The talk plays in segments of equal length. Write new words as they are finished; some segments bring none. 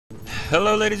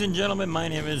Hello ladies and gentlemen, my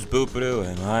name is Boopadoo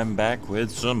and I'm back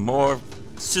with some more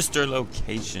Sister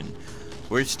Location.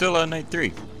 We're still on night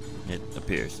 3, it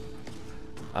appears.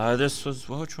 This was,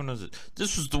 which one was it?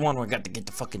 This was the one where I got to get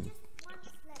the fucking...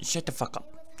 Shut the fuck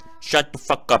up. Shut the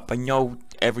fuck up, I know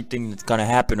everything that's gonna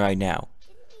happen right now.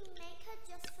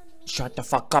 Shut the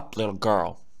fuck up, little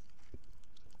girl.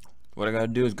 What I gotta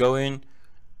do is go in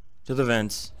to the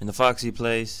vents in the Foxy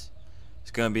place. It's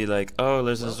gonna be like, oh,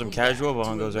 listen to some casual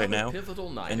bongos right now,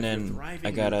 and then I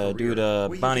gotta do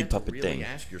the Bonnie puppet thing.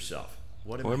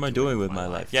 What am I doing with my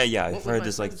life? Yeah, I've heard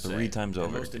this like 3 times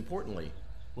over. Most importantly,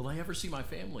 will I ever see my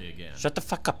family again? Shut the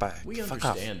fuck up, We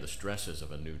understand the stresses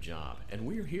of a new job, and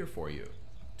we're here for you.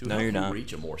 To No, help you're you not.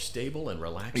 reach a more stable and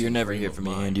relaxing You're never frame here of for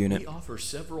me, mind, hand unit. We offer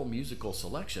several musical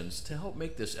selections to help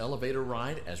make this elevator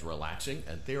ride as relaxing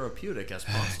and therapeutic as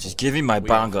possible. Just give me my We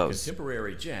offer bongos.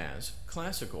 contemporary jazz,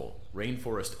 classical,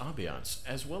 rainforest ambiance,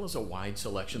 as well as a wide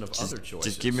selection of other choices.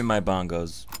 Just give me my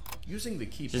bongos. Using the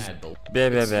keypad below.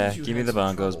 Give me the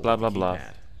bongos, blah blah blah.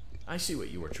 I see what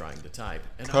you were trying to type,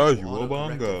 and Casual I'll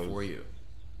autocorrect it bongos. for you.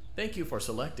 Thank you for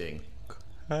selecting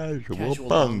Casual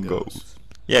bongos.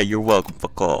 Yeah, you're welcome.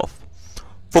 Fuck off.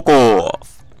 Fuck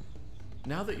off.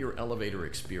 Now that your elevator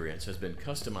experience has been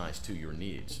customized to your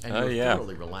needs and Oh you're yeah,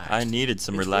 thoroughly relaxed, I needed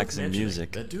some it's worth relaxing mentioning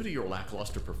music. that due to your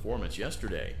lackluster performance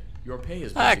yesterday, your pay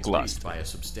has been increased by a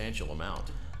substantial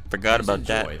amount. Forgot Please about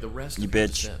that, enjoy the rest you of your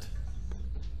bitch. stint.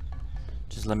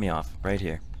 Just let me off, right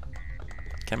here.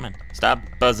 Come on, stop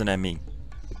buzzing at me.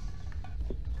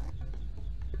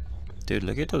 Dude,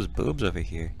 look at those boobs over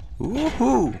here.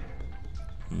 Woohoo!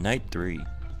 Night 3.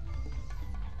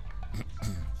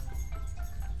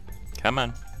 Come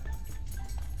on.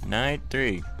 Night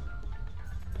 3.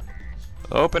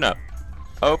 Open up.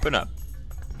 Open up.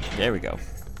 There we go.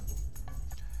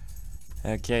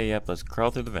 Okay, yep, let's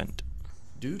crawl through the vent.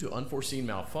 Due to unforeseen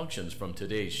malfunctions from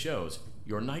today's shows,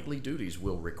 your nightly duties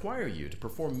will require you to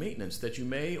perform maintenance that you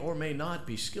may or may not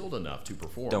be skilled enough to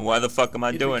perform. Then why the fuck am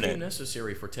I doing It it? became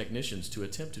necessary for technicians to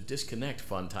attempt to disconnect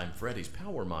Funtime Freddy's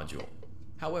power module.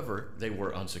 However, they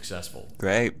were unsuccessful.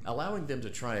 Great. Allowing them to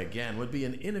try again would be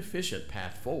an inefficient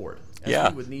path forward. As Yeah,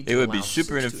 we would need it to would be allow super 6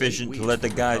 to 8 inefficient to weeks let the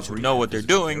for guys who recovery know and what they're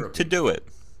physical doing therapy. to do it.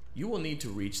 You will need to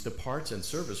reach the parts and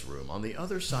service room on the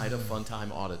other side of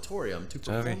Funtime Auditorium to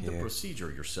over perform the here.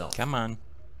 procedure yourself. Come on.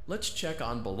 Let's check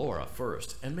on Ballora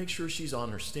first and make sure she's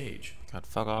on her stage. God,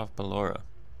 fuck off, Ballora.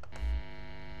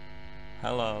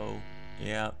 Hello.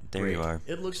 Yeah, there Great. you are.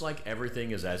 It looks like everything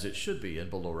is as it should be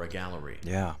in Ballora Gallery.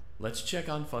 Yeah. Let's check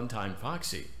on Funtime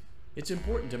Foxy. It's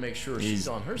important to make sure He's she's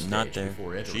on her stage not there.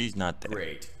 before entering. She's not there.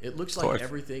 Great. It looks Of like course.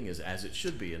 everything is as it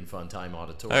should be in Funtime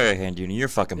Auditorium. Alright, hand unit, you're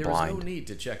fucking There is blind. no need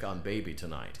to check on Baby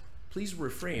tonight. Please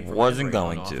refrain from Wasn't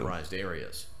entering going to. unauthorized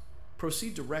areas.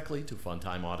 Proceed directly to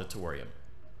Funtime Auditorium.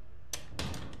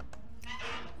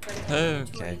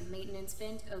 Okay. Maintenance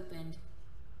vent opened.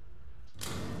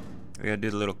 We gotta do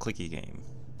the little clicky game.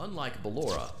 Unlike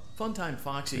Ballora, Funtime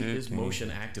Foxy is motion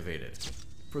activated.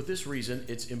 For this reason,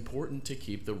 it's important to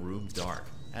keep the room dark,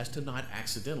 as to not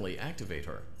accidentally activate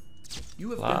her.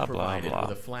 You have Blah, been blah, provided blah.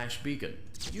 with a flash beacon.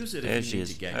 Use it There if she you need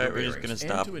is. to get Alright, your we're just bearings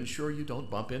gonna and stop. to ensure you don't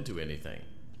bump into anything.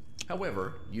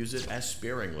 However, use it as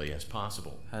sparingly as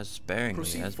possible. As sparingly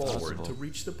Proceed as forward possible. to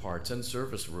reach the parts and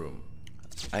service room.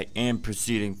 I am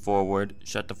proceeding forward.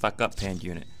 Shut the fuck up, hand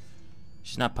unit.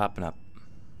 She's not popping up.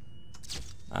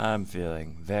 I'm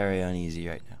feeling very uneasy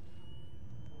right now.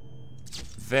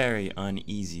 Very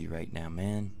uneasy right now,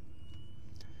 man.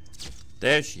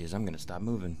 There she is. I'm gonna stop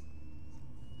moving.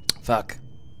 Fuck.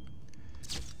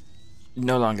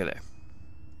 No longer there.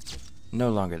 No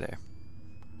longer there.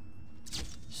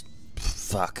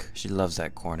 Fuck. She loves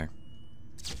that corner.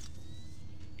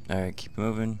 Alright, keep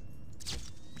moving.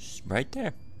 She's right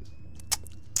there.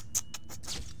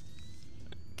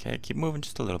 Okay, keep moving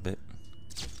just a little bit.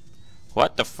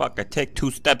 What the fuck? I take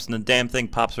 2 steps and the damn thing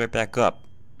pops right back up.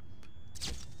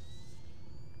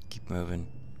 Keep moving.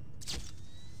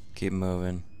 Keep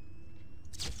moving.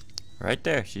 Right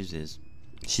there. She's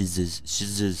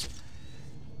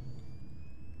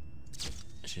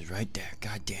right there.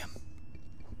 Goddamn.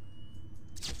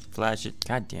 Flash it.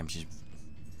 Goddamn, she's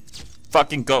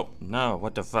fucking go. No,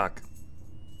 what the fuck?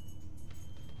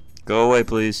 Go away,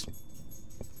 please.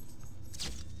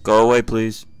 Go away,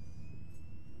 please.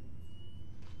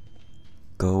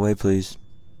 Go away, please.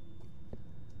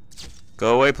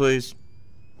 Go away, please.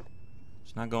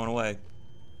 It's not going away.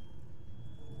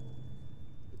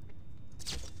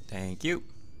 Thank you.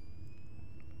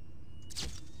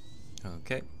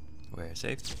 Okay. We are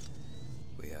safe.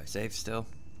 We are safe still.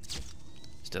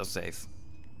 Still safe.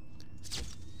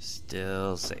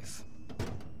 Still safe.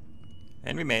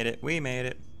 And we made it. We made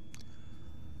it.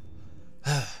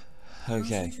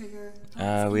 Okay.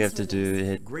 We have to do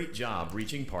it. Great job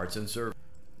reaching parts and service.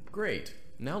 Great.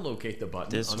 Now locate the button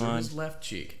This under one, his left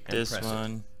cheek and this press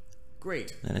one, it.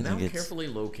 Great. and I Now think it's carefully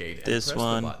locate and this press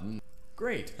one, the button.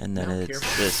 Great. and then now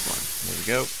it's this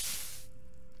one. There we go.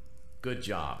 Good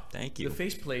job. Thank you. The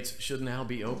faceplates should now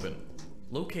be open.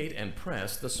 Locate and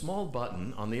press the small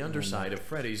button on the underside of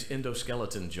Freddy's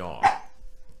endoskeleton jaw.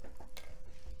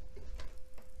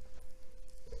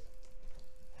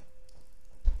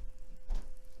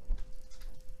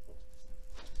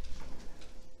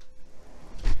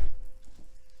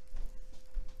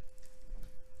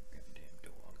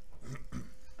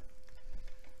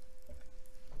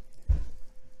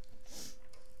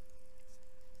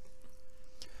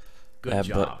 Good That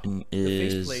job. button The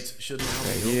is faceplates should now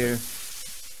right be open. here.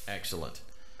 Excellent.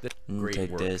 And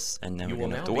take work. this, and then You we're will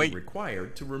gonna now have to be wait.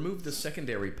 required to remove the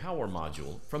secondary power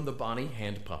module from the Bonnie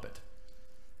hand puppet.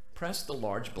 Press the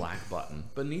large black button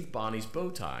beneath Bonnie's bow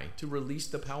tie to release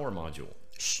the power module.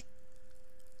 Shh.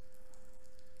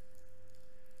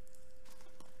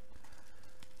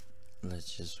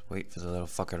 Let's just wait for the little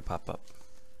fucker to pop up.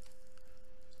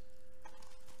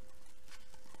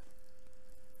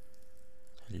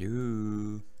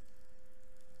 Hello.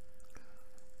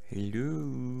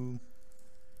 Hello.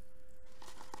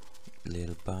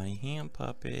 Little Bonnie hand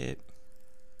puppet.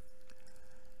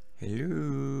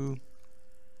 Hello.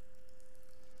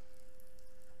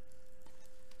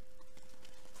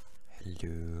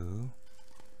 Hello.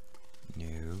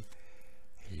 No.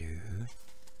 Hello.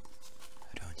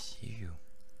 I don't see you.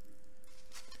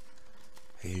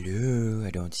 Hello. I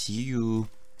don't see you.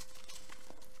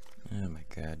 Oh my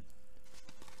god.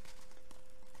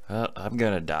 I'm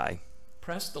gonna die.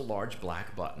 Press the large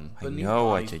black button I beneath know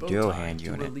what Bonnie's to bow do, tie hand to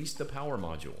unit. release the power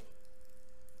module.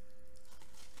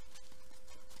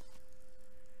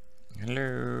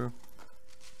 Hello.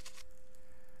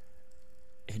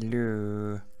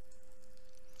 Hello.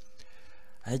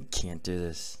 I can't do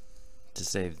this to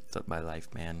save my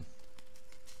life, man.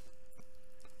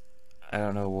 I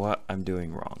don't know what I'm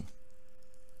doing wrong.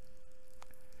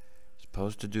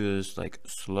 Supposed to do this like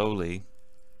slowly.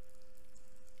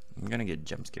 I'm gonna get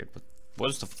jump scared. But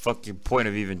what's the fucking point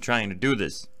of even trying to do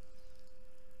this?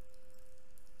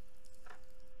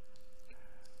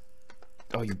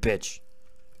 Oh, you bitch.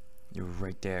 You were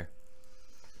right there.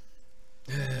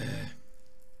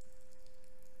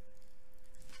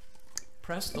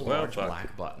 Press the Well, large fuck.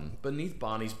 black button beneath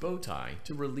Bonnie's bow tie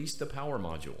to release the power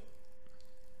module.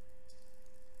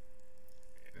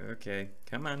 Okay,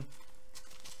 come on.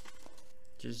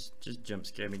 Just jump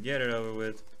scare me. Get it over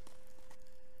with.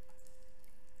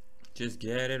 Just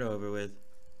get it over with.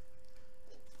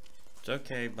 It's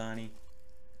okay, Bonnie.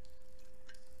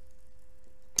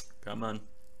 Come on.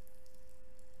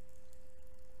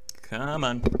 Come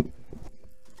on.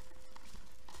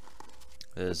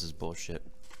 This is bullshit.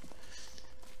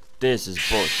 This is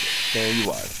bullshit. There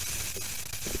you are.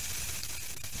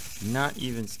 Not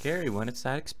even scary when it's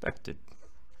that expected.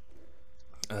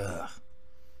 Ugh.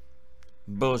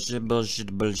 Bullshit,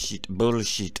 bullshit, bullshit,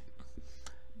 bullshit.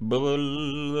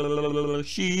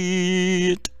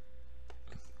 Bullshit.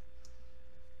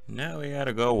 Now we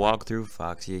gotta go walk through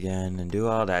Foxy again and do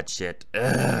all that shit.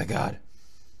 Ugh, God.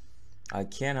 I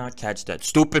cannot catch that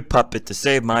stupid puppet to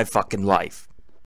save my fucking life.